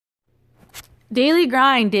Daily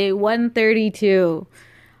grind, day 132.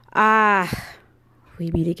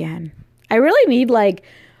 We meet again. I really need like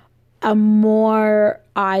a more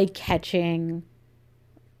eye-catching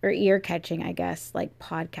or ear-catching, I guess, like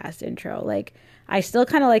podcast intro. Like I still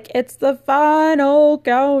kind of like it's the final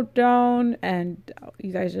countdown, and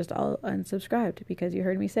you guys just all unsubscribed because you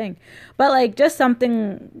heard me sing. But like just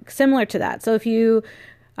something similar to that. So if you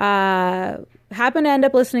happen to end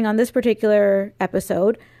up listening on this particular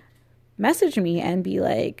episode, message me and be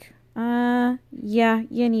like, yeah,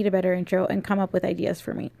 you need a better intro, and come up with ideas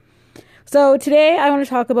for me. So today I want to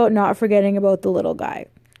talk about not forgetting about the little guy.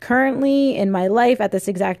 Currently in my life at this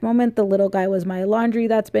exact moment, the little guy was my laundry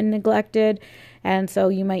that's been neglected. And so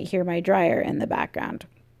you might hear my dryer in the background.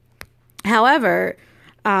 However,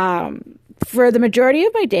 for the majority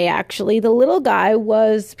of my day, actually, the little guy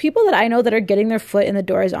was people that I know that are getting their foot in the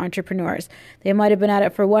door as entrepreneurs. They might have been at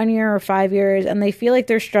it for 1 year or 5 years, and they feel like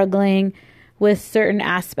they're struggling with certain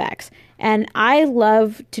aspects. And I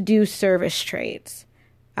love to do service trades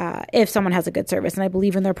if someone has a good service, and I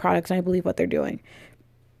believe in their products and I believe what they're doing.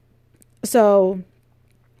 So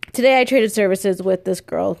today I traded services with this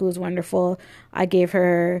girl who was wonderful. I gave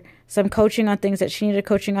her some coaching on things that she needed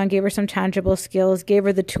coaching on, gave her some tangible skills, gave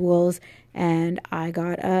her the tools, and I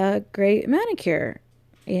got a great manicure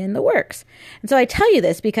in the works. And so I tell you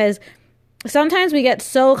this because sometimes we get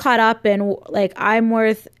so caught up in like, I'm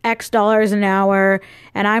worth X dollars an hour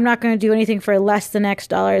and I'm not going to do anything for less than X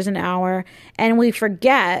dollars an hour. And we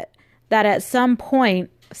forget that at some point,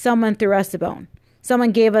 someone threw us a bone.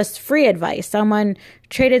 Someone gave us free advice. Someone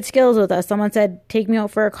traded skills with us. Someone said, take me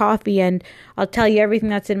out for a coffee and I'll tell you everything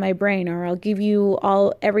that's in my brain, or I'll give you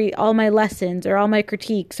all my lessons or all my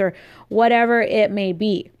critiques or whatever it may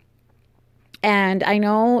be. And I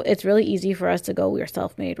know it's really easy for us to go, we're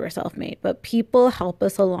self-made, but people help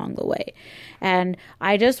us along the way. And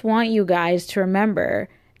I just want you guys to remember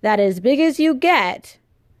that as big as you get,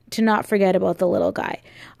 to not forget about the little guy.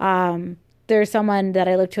 There's someone that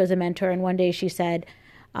I look to as a mentor, and one day she said,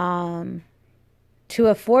 to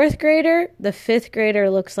a fourth grader, the fifth grader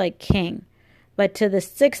looks like king, but to the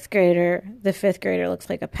sixth grader, the fifth grader looks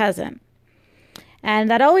like a peasant. And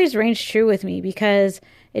that always rings true with me because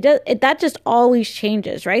that just always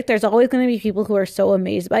changes, right? There's always going to be people who are so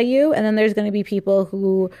amazed by you, and then there's going to be people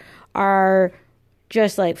who are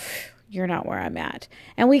just like, you're not where I'm at.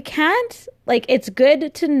 And we can't, like, it's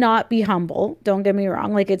good to not be humble. Don't get me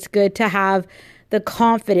wrong. Like, it's good to have the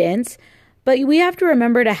confidence, but we have to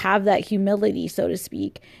remember to have that humility, so to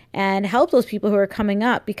speak, and help those people who are coming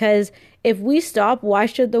up. Because if we stop, why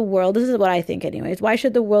should the world, this is what I think anyways, why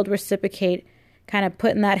should the world reciprocate kind of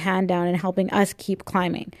putting that hand down and helping us keep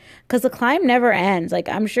climbing? Because the climb never ends. Like,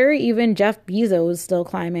 I'm sure even Jeff Bezos is still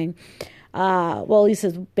climbing. Well, at least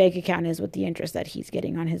his bank account is with the interest that he's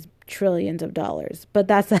getting on his trillions of dollars. But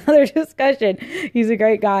that's another discussion. He's a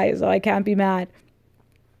great guy, so I can't be mad.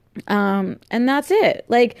 And that's it.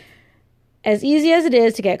 Like, as easy as it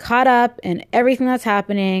is to get caught up in everything that's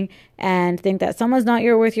happening and think that someone's not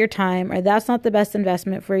worth your time or that's not the best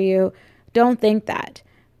investment for you, don't think that.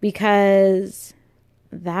 Because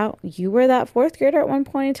that you were that fourth grader at one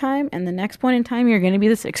point in time, and the next point in time you're going to be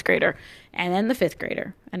the sixth grader and then the fifth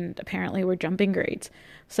grader, and apparently we're jumping grades.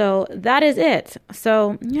 So that is it.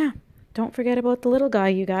 So yeah, don't forget about the little guy,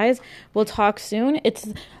 you guys. We'll talk soon. It's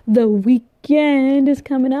the weekend is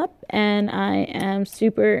coming up and I am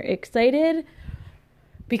super excited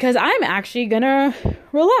because I'm actually gonna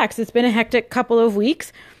relax. It's been a hectic couple of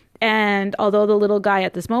weeks. And although the little guy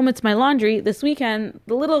at this moment's my laundry, this weekend,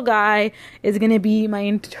 the little guy is going to be my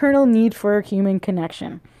internal need for human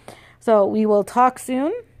connection. So we will talk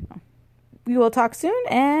soon.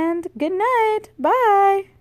 And good night. Bye.